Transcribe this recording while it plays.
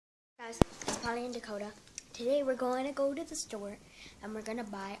guys, it's Polly and Dakota. Today we're going to go to the store and we're going to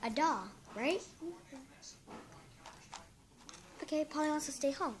buy a doll, right? Okay, Polly wants to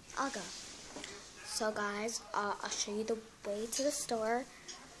stay home. I'll go. So guys, I'll show you the way to the store.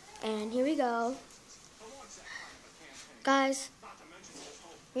 And here we go. Guys,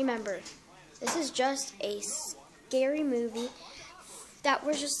 remember, this is just a scary movie that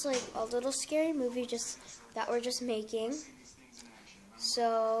we're just like a little scary movie that we're just making.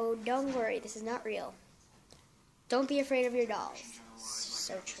 So don't worry, this is not real. Don't be afraid of your dolls.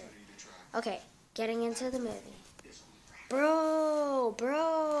 So true. Okay, getting into the movie. Bro.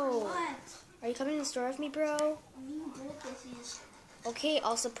 What? Are you coming to the store with me, bro? Okay,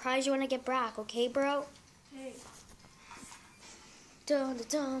 I'll surprise you when I get back, okay, bro? Hey. Dum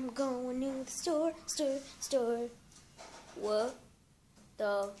dum, going to the store. What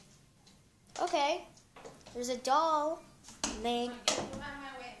the? Okay, there's a doll laying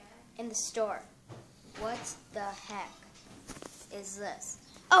in the store. What the heck is this?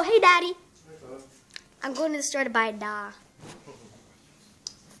 Oh, hey, Daddy. I'm going to the store to buy a doll.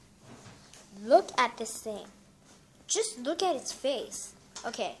 Look at this thing. Just look at its face.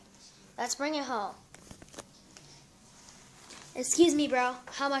 Okay, let's bring it home. Excuse me, bro.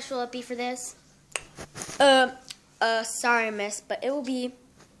 How much will it be for this? Sorry, miss, but it will be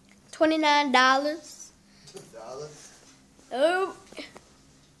 $29. $2? Oh,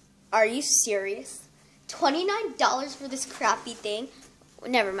 are you serious? $29 for this crappy thing?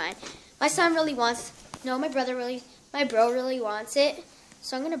 Never mind. My son really wants. No, my bro really wants it,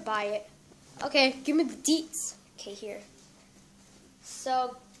 so I'm gonna buy it. Okay, give me the deets. Okay, here.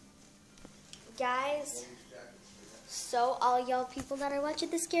 So, guys. So, all y'all people that are watching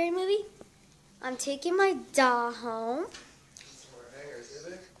this scary movie, I'm taking my doll home.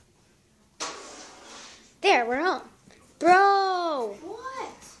 There, we're home. Bro!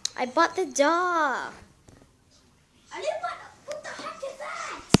 What? I bought the doll. I didn't want. What the heck is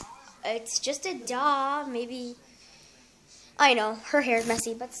that? It's just a doll, maybe. I know, her hair's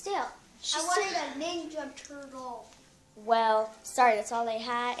messy, but still. I wanted a Ninja Turtle. Well, sorry, that's all they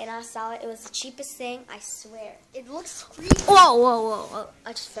had, and I saw it. It was the cheapest thing, I swear. It looks creepy. Whoa.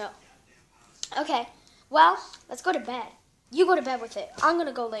 I just fell. Okay, well, let's go to bed. You go to bed with it. I'm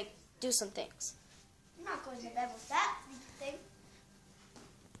gonna go, do some things. I'm not going to bed with that thing.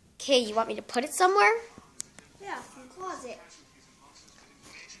 Okay, you want me to put it somewhere? Yeah, in the closet.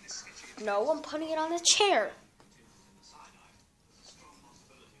 No, I'm putting it on the chair.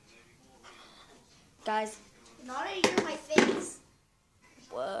 Guys, Not near my face.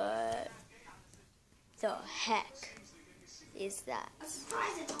 what the heck is that? I'm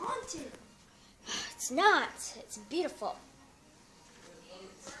surprised it's haunted. It's not. It's beautiful.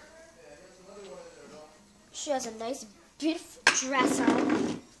 She has a nice, beautiful dress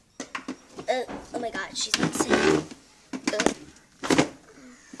on. Oh my God, she's not sitting.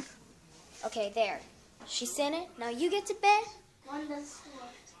 Okay, there. She's in it. Now you get to bed. One does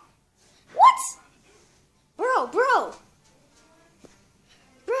what? What?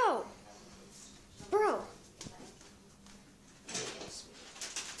 Bro.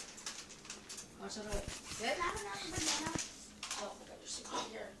 Watch it up. Sit. Have another banana. Oh, I got your sleeping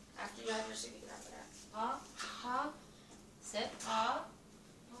here. After you have your sleeping, grab it up. Huh? Sit.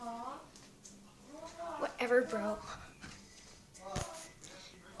 Whatever, bro.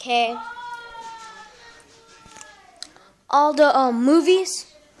 Okay. All the movies.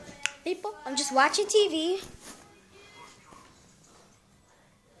 People, I'm just watching TV.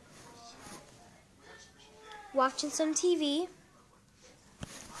 Watching some TV.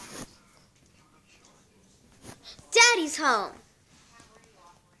 Daddy's home.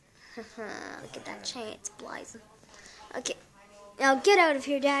 Look at that chain, it's blazing. Okay, now get out of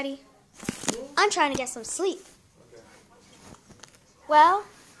here, Daddy. I'm trying to get some sleep. Well,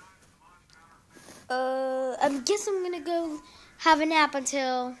 I guess I'm gonna go have a nap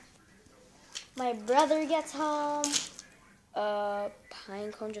until my brother gets home.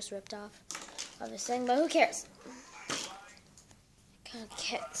 Pine cone just ripped off of this thing, but who cares?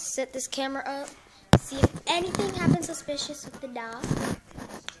 Okay, set this camera up. See if anything happens suspicious with the doll.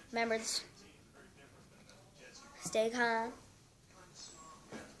 Remember, stay calm.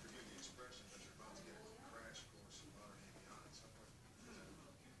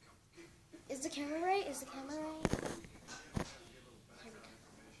 Is the camera right? Here we go.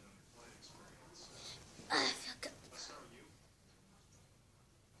 I feel good.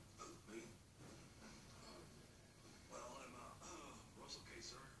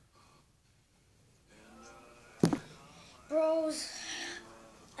 Bros,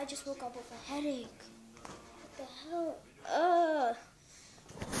 I just woke up with a headache. What the hell?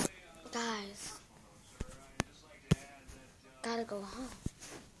 go home.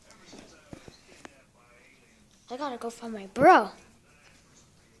 I gotta go find my bro.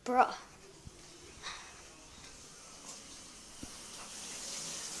 Bro.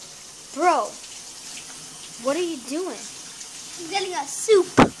 Bro, what are you doing? I'm getting a soup.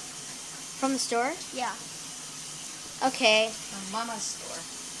 From the store? Yeah. Okay. From Mama's store.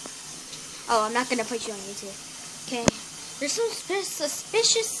 Oh, I'm not gonna put you on YouTube. Okay. There's some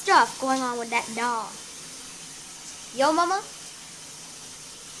suspicious stuff going on with that doll. Yo, Mama?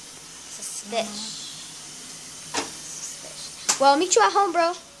 Suspicious. Well, I'll meet you at home,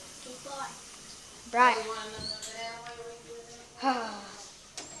 bro. Right.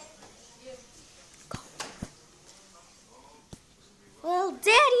 Well, Daddy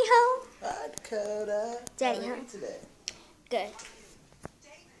home. Hi, Dakota. Daddy, How are huh? you today? Good.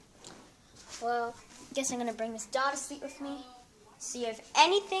 Well, I guess I'm gonna bring this doll to sleep with me. See if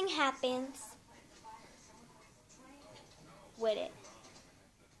anything happens with it.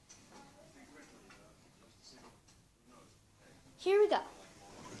 Here we go.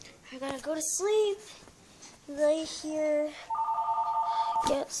 I gotta go to sleep. Lay here.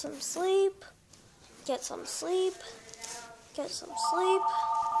 Get some sleep. Get some sleep. Get some sleep.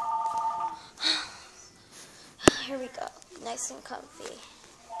 Here we go. Nice and comfy.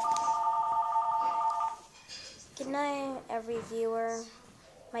 Good night, every viewer.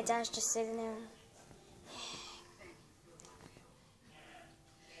 My dad's just sitting there.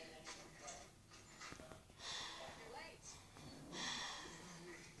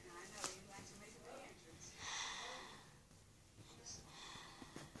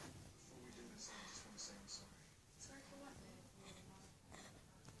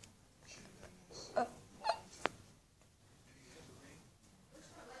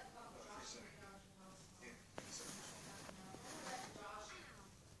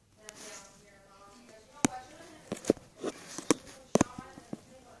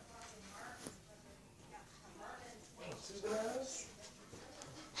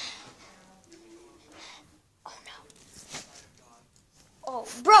 Oh,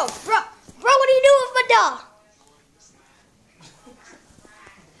 bro, what are you doing with my doll?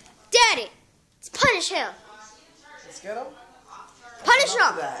 Daddy, let's punish him. Let's get him. Punish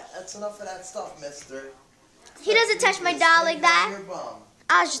Enough him. of that. That's enough of that stuff, mister. He doesn't touch my doll like that. Your bum.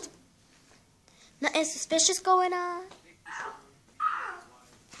 I was just nothing suspicious going on.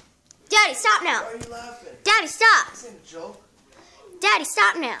 Daddy, stop now. Why are you laughing? Daddy, stop. This ain't a joke. Daddy,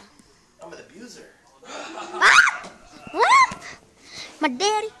 stop now. I'm an abuser. Ah! What? My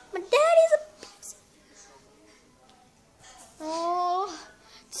daddy's a... Oh,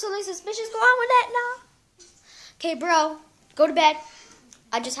 something suspicious going on with that now. Okay, bro, go to bed.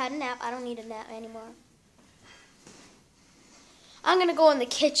 I just had a nap. I don't need a nap anymore. I'm gonna go in the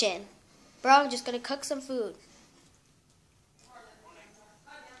kitchen. Bro, I'm just gonna cook some food.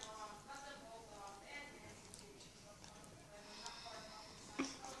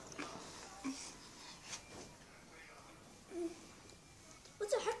 What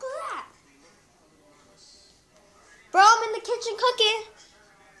the heck was that? Bro, I'm in the kitchen cooking.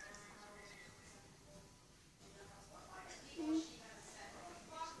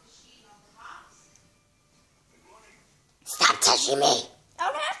 Stop touching me.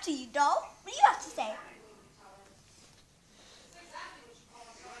 I don't have to, you doll. What do you have to say?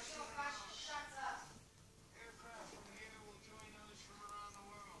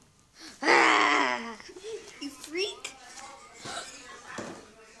 Ah. You freak.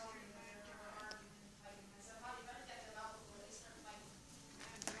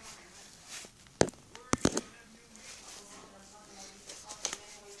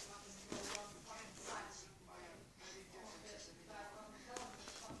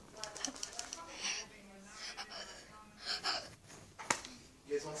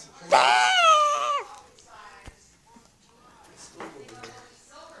 You guys want some cream?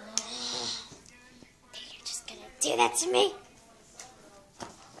 You're just gonna do that to me?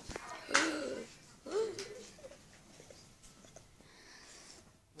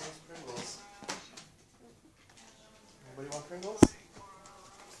 Where's Pringles? Anybody want Pringles?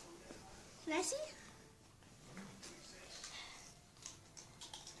 Can I see?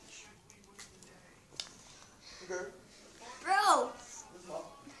 Sugar. Bro,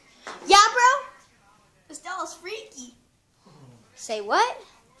 Yeah, bro? this doll's freaky. Say what?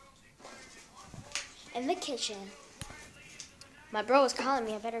 In the kitchen. My bro is calling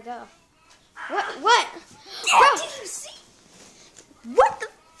me. I better go. What? Dad, Bro, did you see? what the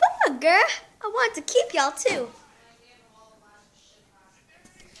fuck, girl? I want to keep y'all too.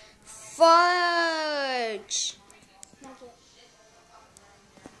 Fudge.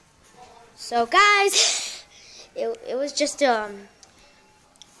 So guys, It was just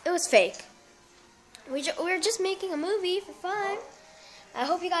it was fake. We were just making a movie for fun. I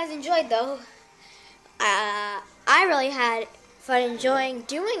hope you guys enjoyed though. I really had fun enjoying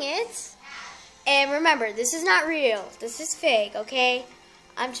doing it. And remember, this is not real. This is fake, okay?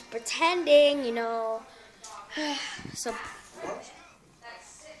 I'm just pretending, you know. So,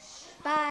 bye.